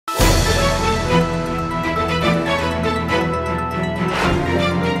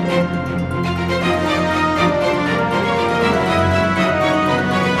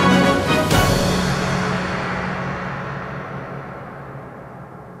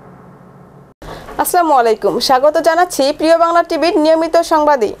আসসালামু আলাইকুম, স্বাগত জানাচ্ছি প্রিয় বাংলা টিভির নিয়মিত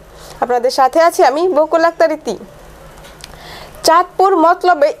সংবাদে। আপনাদের সাথে আছি আমি বকুল আক্তার ইতি। চাঁদপুর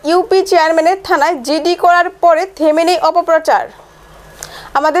মতলবে ইউপি চেয়ারম্যানের থানায় জিডি করার পরে থেমে নেই অপপ্রচার।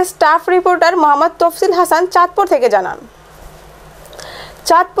 আমাদের স্টাফ রিপোর্টার মোহাম্মদ তফসিল হাসান চাঁদপুর থেকে জানান,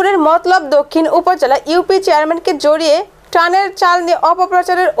 চাঁদপুরের মতলব দক্ষিণ উপজেলা ইউপি চেয়ারম্যানকে জড়িয়ে ট্রানের চাল নিয়ে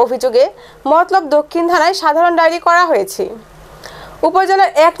অপপ্রচারের অভিযোগে মতলব দক্ষিণ থানায় সাধারণ ডায়েরি করা হয়েছে।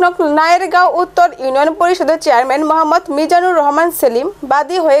 উপজেলার ১ নং নায়েরগাঁও উত্তর ইউনিয়ন পরিষদের চেয়ারম্যান মোহাম্মদ মিজানুর রহমান সেলিম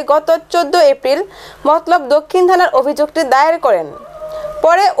বাদী হয়ে গত ১৪ এপ্রিল মতলব দক্ষিণ থানার অভিযোগটি দায়ের করেন।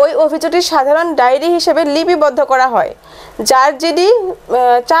 পরে ওই অভিযোগটি সাধারণ ডায়েরি হিসেবে লিপিবদ্ধ করা হয়, যার জিডি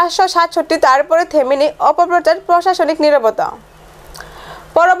 ৪৬৭। তারপরে থেমে নেই অপপ্রচার, প্রশাসনিক নীরবতা।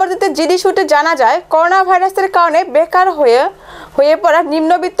 পরবর্তীতে জিডি শুটে জানা যায়, করোনা ভাইরাসের কারণে বেকার হয়ে পড়া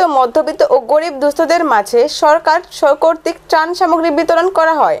নিম্নবিত্ত, মধ্যবিত্ত ও গরিব দুস্থদের মাঝে সরকার কর্তৃক ত্রাণ সামগ্রী বিতরণ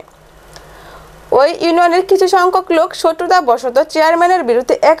করা হয়। ওই ইউনিয়নের কিছু সংখ্যক লোক শত্রুতাবশত চেয়ারম্যানের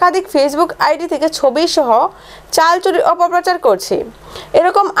বিরুদ্ধে একাধিক ফেসবুক আইডি থেকে ছবি সহ চাল চুরির অপপ্রচার করছে।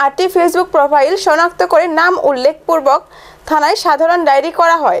 এরকম ৮টি ফেসবুক প্রোফাইল শনাক্ত করে নাম উল্লেখপূর্বক থানায় সাধারণ ডায়েরি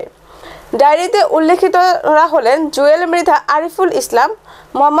করা হয়। ডায়েরিতে উল্লেখিতরা হলেন জুয়েল মৃধা, আরিফুল ইসলাম,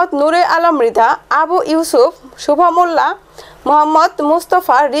 মোহাম্মদ নূরে আলম মৃধা, আবু ইউসুফ, শুভ মোল্লা, মোহাম্মদ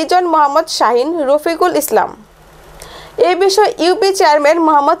মুস্তফা, রিজন, মোহাম্মদ শাহিন, রফিকুল ইসলাম। এই বিষয়ে ইউপি চেয়ারম্যান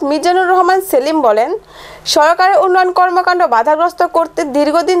মোহাম্মদ মিজানুর রহমান সেলিম বলেন, সরকারের উন্নয়ন কর্মকাণ্ড বাধাগ্রস্ত করতে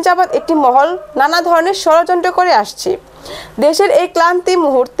দীর্ঘদিন যাবৎ একটি মহল নানা ধরনের ষড়যন্ত্র করে আসছে। দেশের এই ক্লান্তি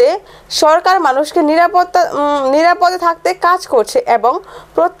মুহূর্তে সরকার মানুষকে নিরাপদে থাকতে কাজ করছে এবং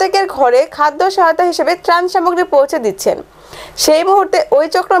প্রত্যেকের ঘরে খাদ্য সহায়তা হিসেবে ত্রাণ সামগ্রী পৌঁছে দিচ্ছেন। সেই মুহূর্তে ওই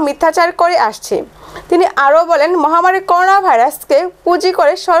চক্র মিথ্যাচার করে আসছে। তিনি আরও বলেন, মহামারী করোনা ভাইরাসকে পুঁজি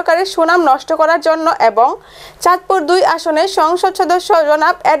করে সরকারের সুনাম নষ্ট করার জন্য এবং চাঁদপুর ২ আসনের সংসদ সদস্য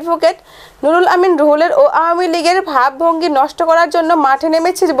জনাব অ্যাডভোকেট নুরুল আমিন রুহুলের ও আওয়ামী লীগের ভাবভঙ্গি নষ্ট করার জন্য মাঠে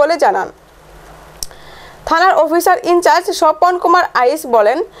নেমেছে বলে জানান। থানার অফিসার ইনচার্জ স্বপন কুমার আইস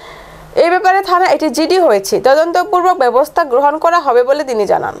বলেন, এই ব্যাপারে থানা এটি জিডি হয়েছে, তদন্তপূর্বক ব্যবস্থা গ্রহণ করা হবে বলে তিনি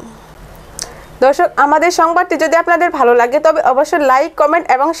জানান। দর্শক, আমাদের সংবাদটি যদি আপনাদের ভালো লাগে তবে অবশ্যই লাইক, কমেন্ট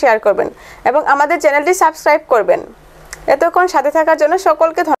এবং শেয়ার করবেন এবং আমাদের চ্যানেলটি সাবস্ক্রাইব করবেন। এতক্ষণ সাথে থাকার জন্য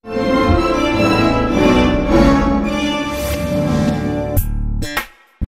সকলকে ধন্যবাদ।